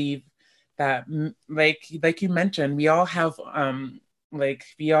to believe that, like you mentioned, we all have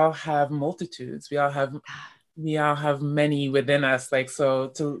multitudes. We all have we all have many within us, like, so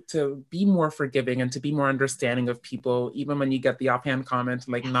to be more forgiving and to be more understanding of people, even when you get the offhand comment,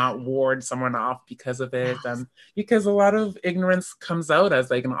 like not ward someone off because of it. Because a lot of ignorance comes out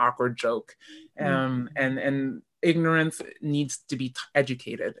as like an awkward joke, and ignorance needs to be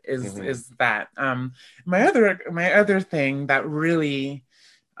educated is that. My other thing that really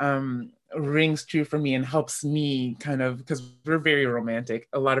rings true for me and helps me kind of, because we're very romantic.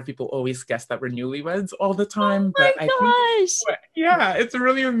 A lot of people always guess that we're newlyweds all the time, but I think, yeah, it's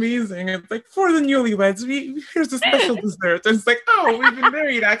really amazing. It's like, for the newlyweds, here's a special dessert. And it's like, oh, we've been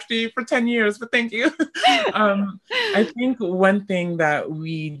married actually for 10 years, but thank you. I think one thing that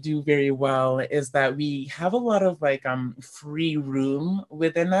we do very well is that we have a lot of like free room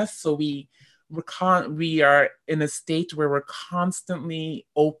within us. So we are in a state where we're constantly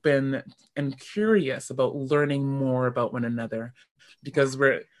open and curious about learning more about one another, because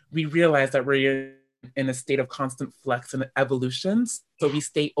we realize that we're in a state of constant flux and evolution. So we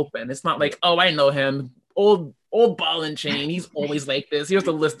stay open. It's not like, oh, I know him, old ball and chain, he's always like this, here's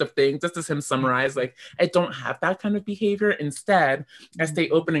a list of things, this is him summarized. Like, I don't have that kind of behavior. Instead, I stay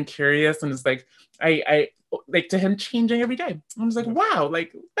open and curious, and it's like I like to him changing every day. I was like, wow,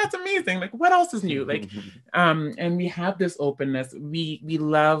 like that's amazing. Like, what else is new? Like, and we have this openness. We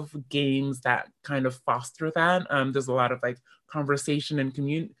love games that kind of foster that. There's a lot of like conversation and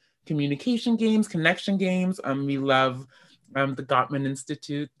communication games, connection games. We love the Gottman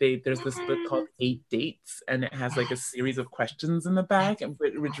Institute. There's this book called 8 Dates, and it has like a series of questions in the back,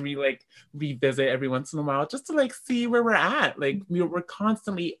 which we like revisit every once in a while just to like see where we're at. Like, we're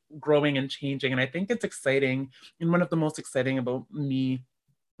constantly growing and changing, and I think it's exciting. And one of the most exciting about me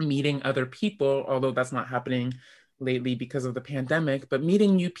meeting other people, although that's not happening lately because of the pandemic, but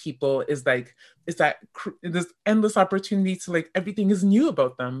meeting new people is this endless opportunity to like, everything is new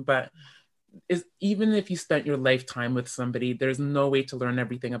about them. But even if you spent your lifetime with somebody, there's no way to learn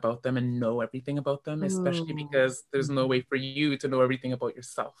everything about them and know everything about them, especially because there's no way for you to know everything about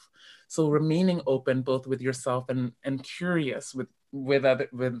yourself. So remaining open both with yourself and curious with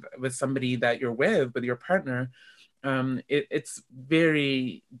somebody that you're with your partner, it's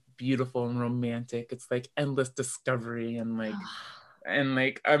very beautiful and romantic. It's like endless discovery, and like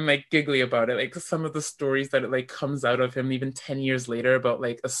I'm like giggly about it. Like, some of the stories that it like comes out of him even 10 years later about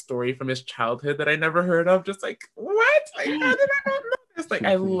like a story from his childhood that I never heard of. Just like, what? Like, how did I not know this? Like,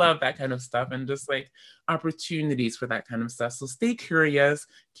 I love that kind of stuff, and just like opportunities for that kind of stuff. So stay curious,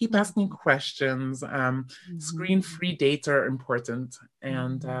 keep asking questions. Screen-free dates are important,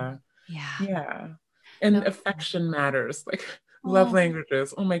 and yeah. And affection matters. Like, love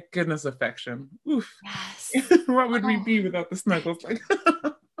languages. Oh my goodness, affection. Oof. Yes. What would we be without the snuggles? Like,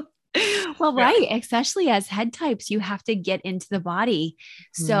 well, right. Especially as head types, you have to get into the body.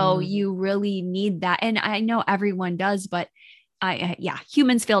 So you really need that. And I know everyone does, but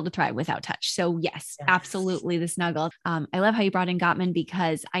humans fail to thrive without touch. So yes, absolutely. The snuggle. I love how you brought in Gottman,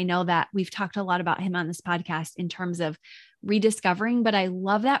 because I know that we've talked a lot about him on this podcast in terms of rediscovering, but I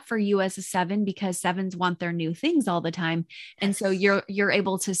love that for you as a 7, because 7s want their new things all the time. And so you're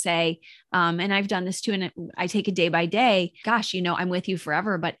able to say, and I've done this too, and I take it day by day. Gosh, I'm with you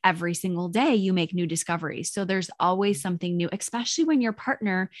forever, but every single day you make new discoveries. So there's always something new, especially when your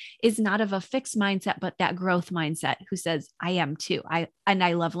partner is not of a fixed mindset, but that growth mindset, who says, I am too. I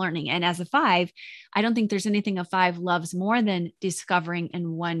love learning. And as a 5, I don't think there's anything a 5 loves more than discovering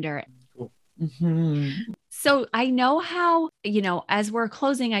and wonder. So I know how, as we're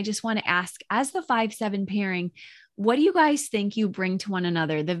closing, I just want to ask, as the 5-7 pairing, what do you guys think you bring to one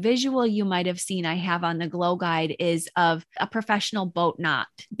another? The visual you might have seen I have on the Glow Guide is of a professional boat knot,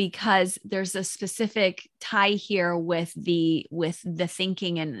 because there's a specific tie here with the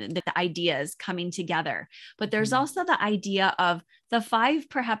thinking and the ideas coming together. But there's also the idea of the 5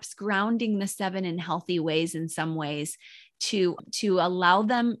 perhaps grounding the 7 in healthy ways in some ways, to allow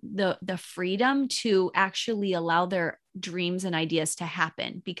them the freedom to actually allow their dreams and ideas to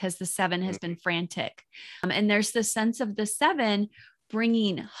happen, because the 7 has been frantic. And there's the sense of the 7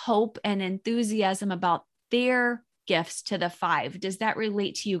 bringing hope and enthusiasm about their gifts to the 5. Does that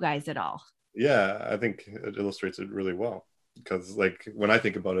relate to you guys at all? Yeah, I think it illustrates it really well, because like when I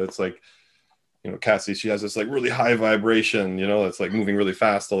think about it, it's like, Cassie, she has this like really high vibration, it's like moving really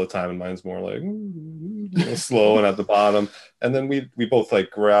fast all the time, and mine's more like slow and at the bottom. And then we both like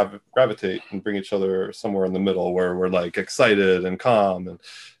gravitate and bring each other somewhere in the middle, where we're like excited and calm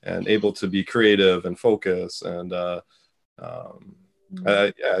and able to be creative and focus. And I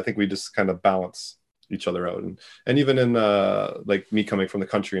think we just kind of balance each other out. And even in like me coming from the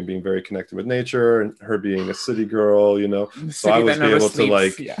country and being very connected with nature, and her being a city girl, so I was able to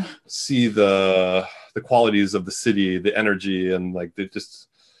like see the the qualities of the city, the energy, and like the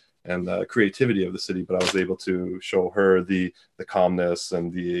creativity of the city, but I was able to show her the calmness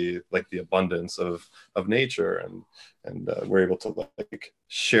and the abundance of nature, and we're able to like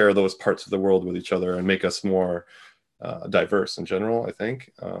share those parts of the world with each other and make us more diverse in general. I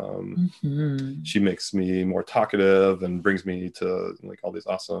think she makes me more talkative and brings me to like all these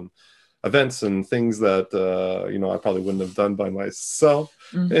awesome events and things that I probably wouldn't have done by myself.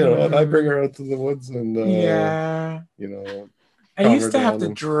 And I bring her out to the woods and I used to have to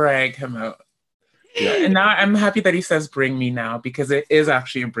drag him out. Yeah. And now I'm happy that he says bring me now, because it is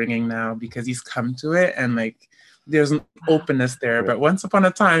actually a bringing now, because he's come to it and like there's an openness there. But once upon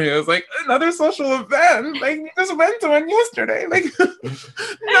a time, it was like another social event. Like you just went to one yesterday. Like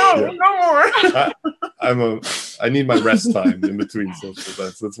no more. I need my rest time in between social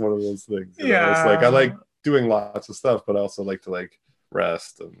events. That's one of those things. It's like I like doing lots of stuff, but I also like to like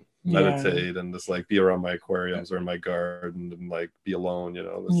rest and meditate and just like be around my aquariums or in my garden and like be alone. That's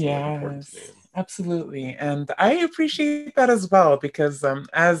like important to me. Absolutely. And I appreciate that as well, because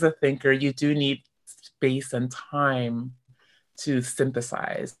as a thinker, you do need space and time to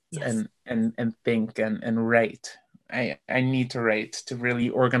synthesize and think and write. I need to write to really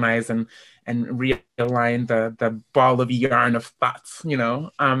organize and realign the ball of yarn of thoughts.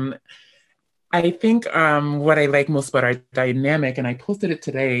 I think what I like most about our dynamic, and I posted it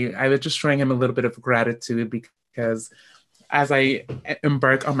today, I was just showing him a little bit of gratitude, because as I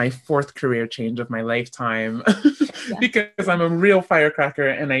embark on my 4th career change of my lifetime, because I'm a real firecracker,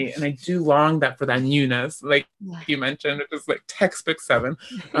 and I do long for that newness, like you mentioned, it was like textbook 7.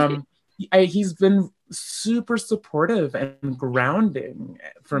 He's been super supportive and grounding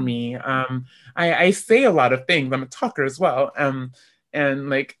for me. I say a lot of things. I'm a talker as well. And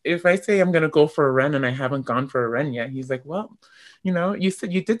like, if I say I'm going to go for a run and I haven't gone for a run yet, he's like, well, you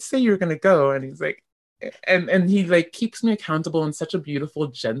did say you were going to go. And he's like, and he like keeps me accountable in such a beautiful,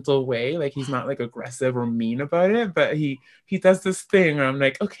 gentle way. Like he's not like aggressive or mean about it, but he does this thing where I'm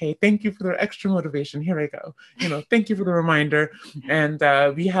like, okay, thank you for the extra motivation. Here I go. Thank you for the reminder. And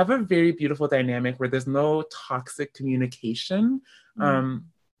we have a very beautiful dynamic where there's no toxic communication.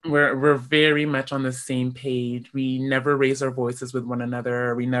 We're very much on the same page. We never raise our voices with one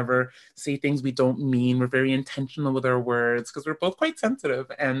another. We never say things we don't mean. We're very intentional with our words, because we're both quite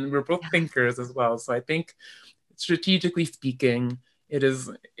sensitive and we're both thinkers as well. So I think, strategically speaking, it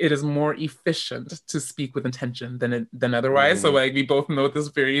is more efficient to speak with intention than otherwise. So like we both know this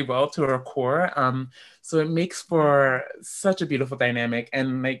very well to our core. So it makes for such a beautiful dynamic.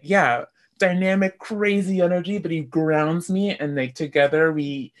 And like, dynamic, crazy energy, but he grounds me, and like together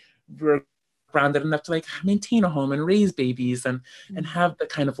we're grounded enough to like maintain a home and raise babies and have the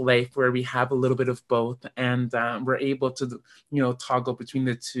kind of life where we have a little bit of both, and we're able to toggle between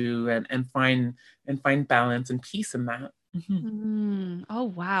the two and find balance and peace in that. Oh,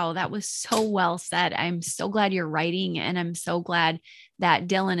 wow. That was so well said. I'm so glad you're writing, and I'm so glad that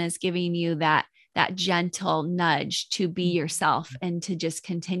Dylan is giving you that gentle nudge to be yourself and to just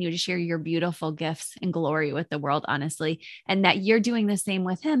continue to share your beautiful gifts and glory with the world, honestly. And that you're doing the same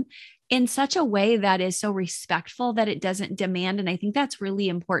with him in such a way that is so respectful that it doesn't demand. And I think that's really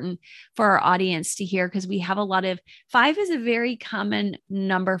important for our audience to hear, because we have a lot of 5 is a very common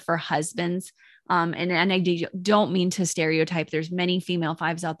number for husbands. And I don't mean to stereotype. There's many female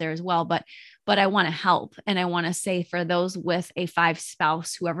 5s out there as well, but I want to help. And I want to say, for those with a 5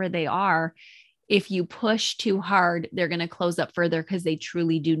 spouse, whoever they are, if you push too hard, they're going to close up further, because they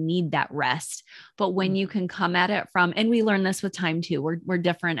truly do need that rest. But when you can come at it from, and we learn this with time too, we're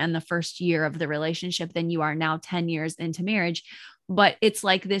different in the first year of the relationship than you are now 10 years into marriage. But it's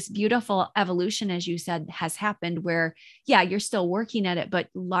like this beautiful evolution, as you said, has happened where, you're still working at it, but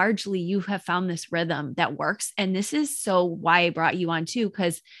largely you have found this rhythm that works. And this is so why I brought you on too,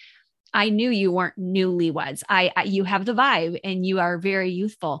 because I knew you weren't newlyweds. You have the vibe and you are very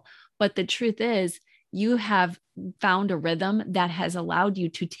youthful. But the truth is, you have found a rhythm that has allowed you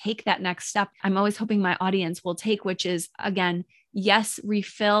to take that next step. I'm always hoping my audience will take, which is, again, yes,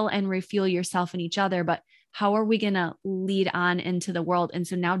 refill and refuel yourself and each other, but how are we going to lead on into the world? And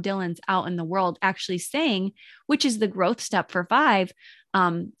so now Dylan's out in the world actually saying, which is the growth step for 5,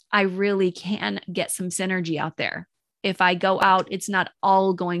 I really can get some synergy out there. If I go out, it's not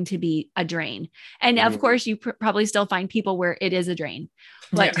all going to be a drain. And of course, you probably still find people where it is a drain.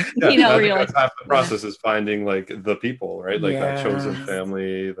 But, where you're like, half the process is finding like the people, right? Like that chosen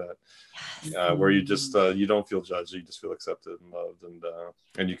family that where you just, you don't feel judged. You just feel accepted and loved,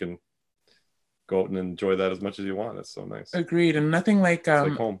 and you can go out and enjoy that as much as you want. It's so nice. Agreed. And nothing like, it's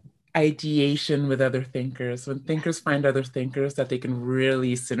like home. ideation with other thinkers. When thinkers find other thinkers that they can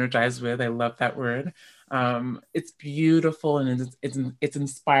really synergize with, I love that word. It's beautiful and it's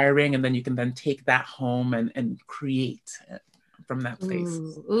inspiring, and then you can then take that home and create from that place.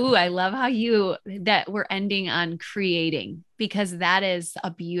 Ooh, I love how that we're ending on creating, because that is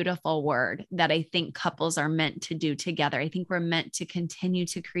a beautiful word that I think couples are meant to do together. I think we're meant to continue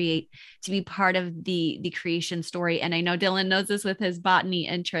to create, to be part of the creation story. And I know Dylan knows this with his botany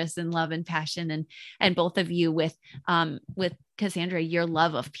interests and love and passion, and both of you with Cassandra, your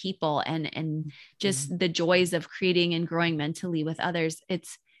love of people and just the joys of creating and growing mentally with others.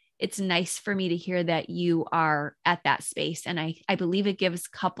 It's nice for me to hear that you are at that space. And I believe it gives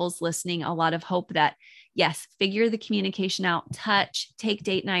couples listening a lot of hope that, yes, figure the communication out, touch, take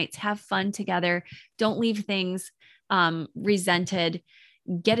date nights, have fun together. Don't leave things resented,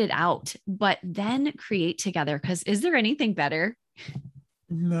 get it out, but then create together. Because is there anything better?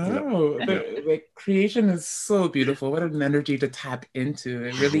 No, like creation is so beautiful. What an energy to tap into.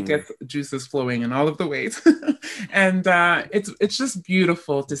 It really gets juices flowing in all of the ways. And it's just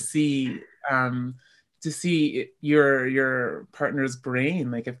beautiful to see your partner's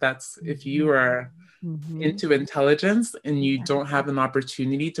brain. Like if you are into intelligence and you don't have an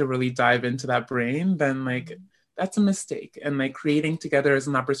opportunity to really dive into that brain, then like that's a mistake. And like creating together is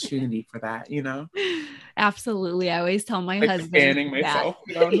an opportunity for that, you know? Absolutely. I always tell my like husband fanning myself,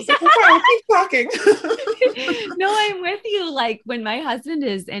 you know, I'm just like, wow, keep talking. No, I'm with you. Like when my husband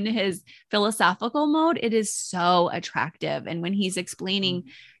is in his philosophical mode, it is so attractive. And when he's explaining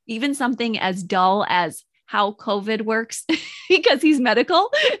even something as dull as how COVID works because he's medical,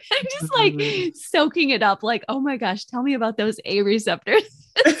 I'm just like soaking it up. Like, oh my gosh, tell me about those A receptors.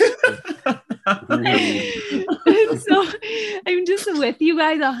 So I'm just with you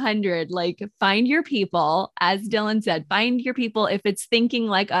guys 100. Like find your people, as Dylan said, find your people. If it's thinking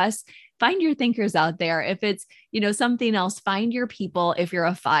like us, find your thinkers out there. If it's, something else, find your people if you're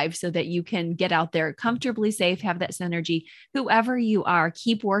a 5 so that you can get out there comfortably safe, have that synergy. Whoever you are,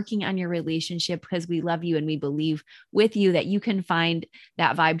 keep working on your relationship because we love you and we believe with you that you can find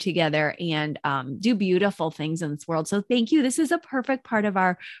that vibe together and do beautiful things in this world. So thank you. This is a perfect part of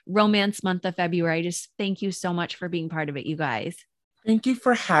our romance month of February. Just thank you so much for being part of it, you guys. Thank you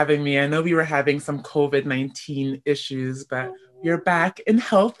for having me. I know we were having some COVID-19 issues, but you're back in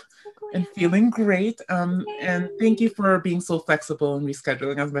health and feeling great. And thank you for being so flexible and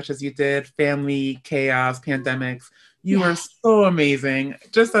rescheduling as much as you did. Family, chaos, pandemics. You are so amazing.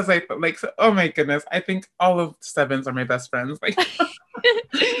 Just as I like, oh my goodness, I think all of 7s are my best friends. Like,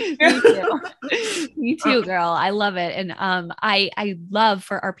 Me too. Me too, girl. I love it. And I love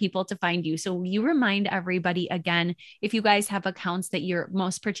for our people to find you. So you remind everybody again, if you guys have accounts that you're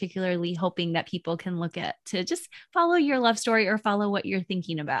most particularly hoping that people can look at to just follow your love story or follow what you're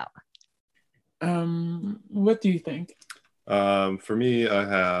thinking about. What do you think? For me, I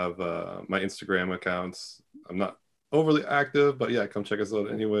have my Instagram accounts. I'm not overly active, but yeah, come check us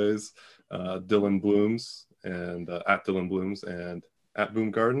out anyways. Dylan Blooms and at Dylan Blooms and at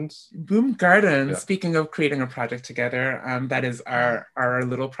Boom Gardens. Boom Gardens. Yeah. Speaking of creating a project together, that is our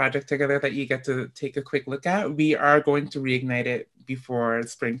little project together that you get to take a quick look at. We are going to reignite it before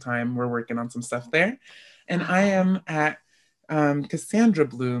springtime. We're working on some stuff there. And I am at Cassandra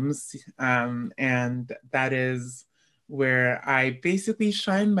Blooms, and that is where I basically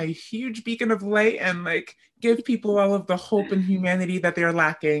shine my huge beacon of light and like give people all of the hope and humanity that they're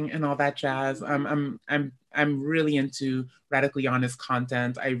lacking and all that jazz. I'm really into radically honest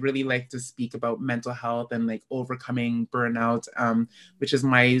content. I really like to speak about mental health and like overcoming burnout, which is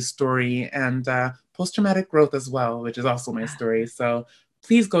my story, and post-traumatic growth as well, which is also my story. So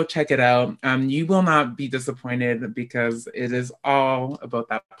please go check it out. You will not be disappointed because it is all about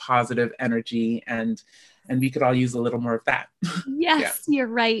that positive energy, and we could all use a little more of that. Yes, You're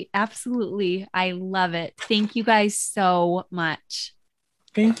right. Absolutely. I love it. Thank you guys so much.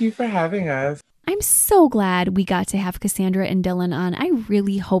 Thank you for having us. I'm so glad we got to have Cassandra and Dylan on. I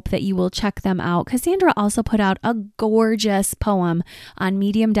really hope that you will check them out. Cassandra also put out a gorgeous poem on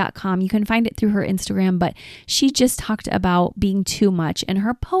medium.com. You can find it through her Instagram, but she just talked about being too much, and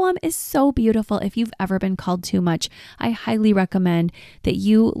her poem is so beautiful. If you've ever been called too much, I highly recommend that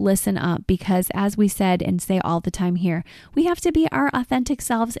you listen up, because as we said and say all the time here, we have to be our authentic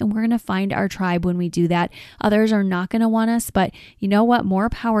selves, and we're going to find our tribe when we do that. Others are not going to want us, but you know what? More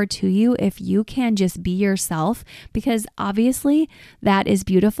power to you if you can just be yourself, because obviously that is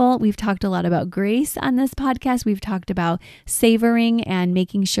beautiful. We've talked a lot about grace on this podcast. We've talked about savoring and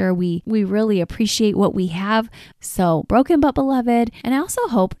making sure we really appreciate what we have. So broken but beloved. And I also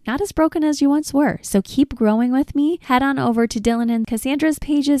hope not as broken as you once were. So keep growing with me. Head on over to Dylan and Cassandra's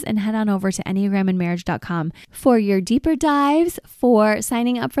pages and head on over to enneagramandmarriage.com for your deeper dives, for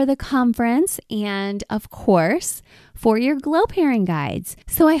signing up for the conference, and of course, for your glow pairing guides.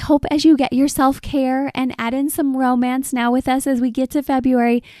 So I hope as you get your self-care and add in some romance now with us as we get to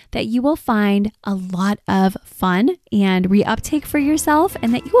February, that you will find a lot of fun and reuptake for yourself,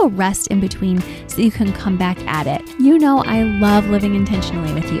 and that you will rest in between so you can come back at it. You know I love living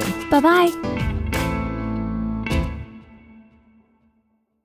intentionally with you. Bye-bye.